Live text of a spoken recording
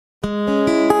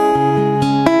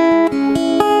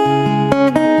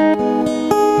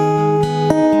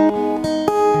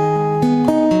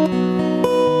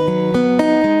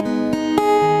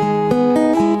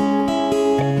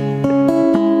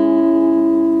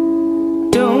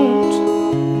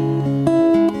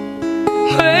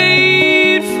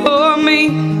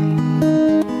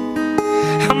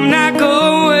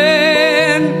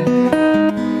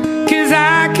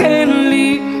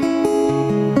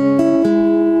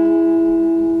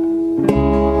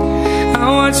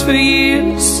arms for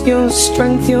years, your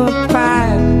strength, your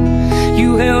pride.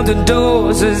 You held the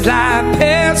doors as life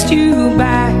passed you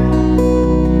by.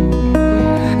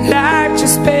 Life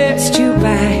just passed you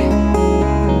by.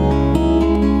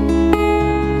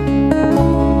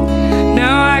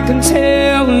 Now I can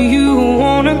tell you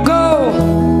wanna go.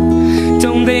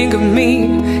 Don't think of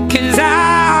me, 'cause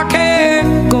I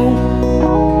can't go.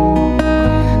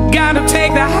 Gotta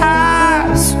take the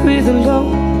highs with the low.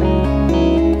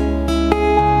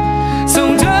 So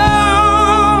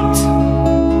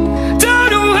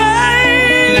don't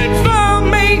wait for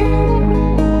me.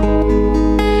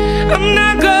 I'm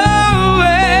not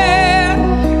going,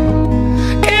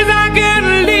 'cause I can't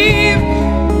leave.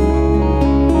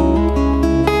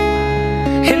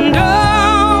 And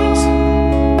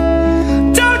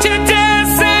don't you dare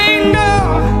say no,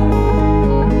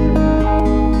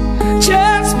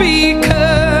 just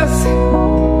because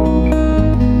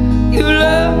you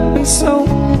love me so.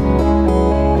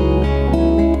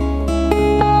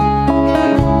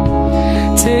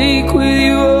 Take with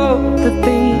you all the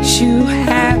things you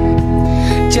have.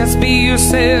 Just be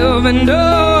yourself and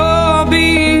don't be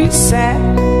sad,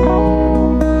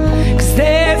 'cause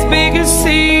there's bigger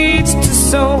seeds to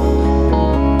sow.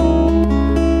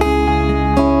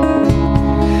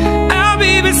 I'll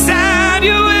be beside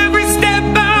you every step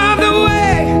of the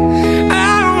way.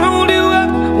 I'll hold you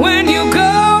up when you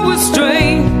go astray.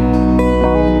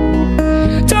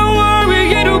 Don't worry,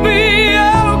 it'll be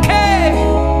okay.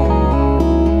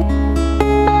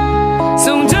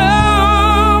 So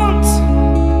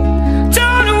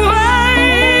don't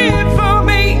wait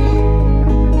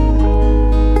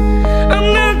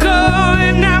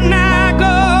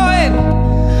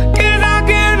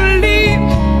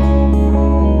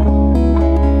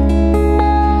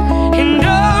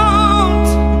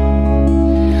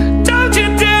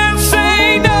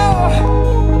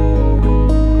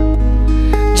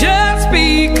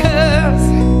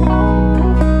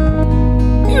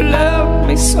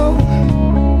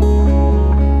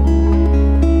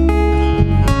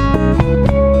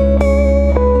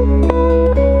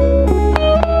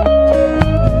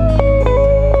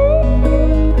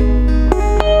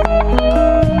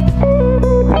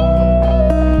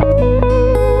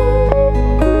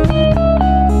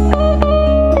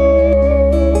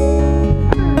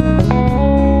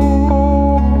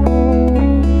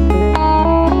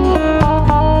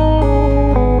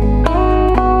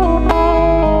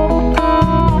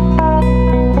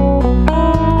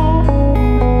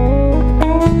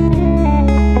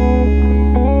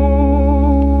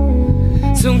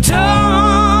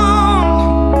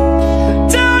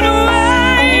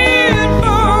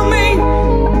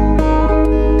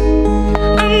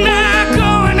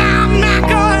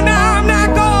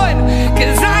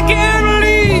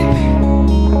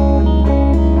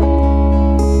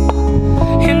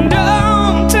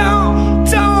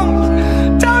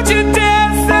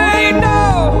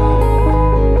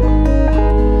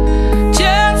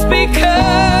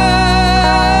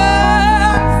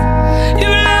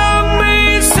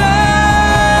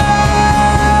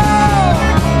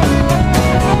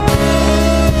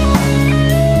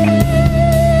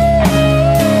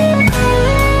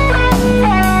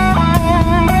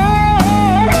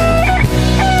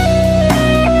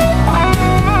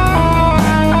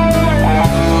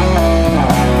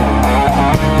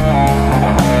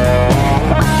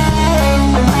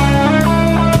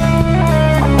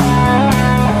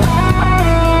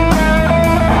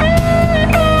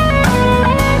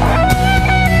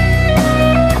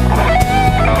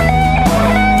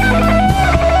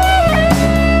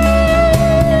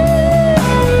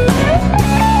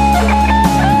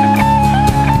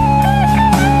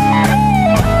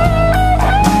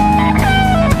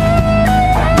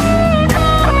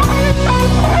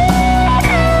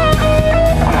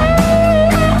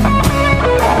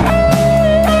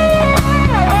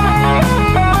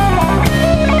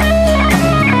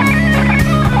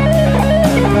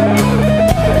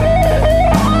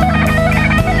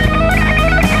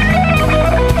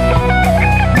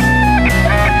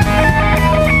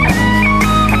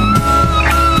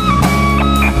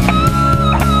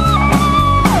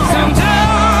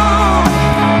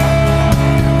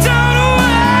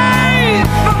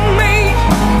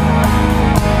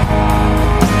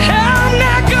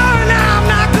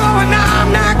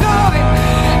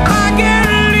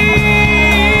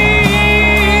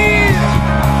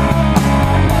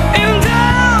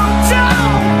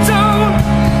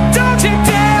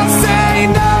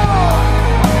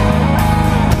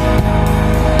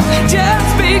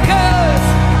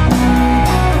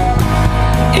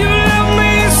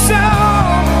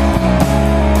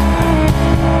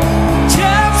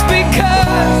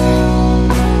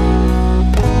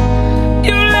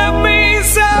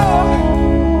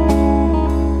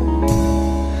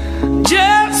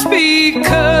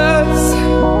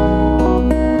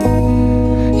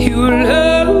couleur.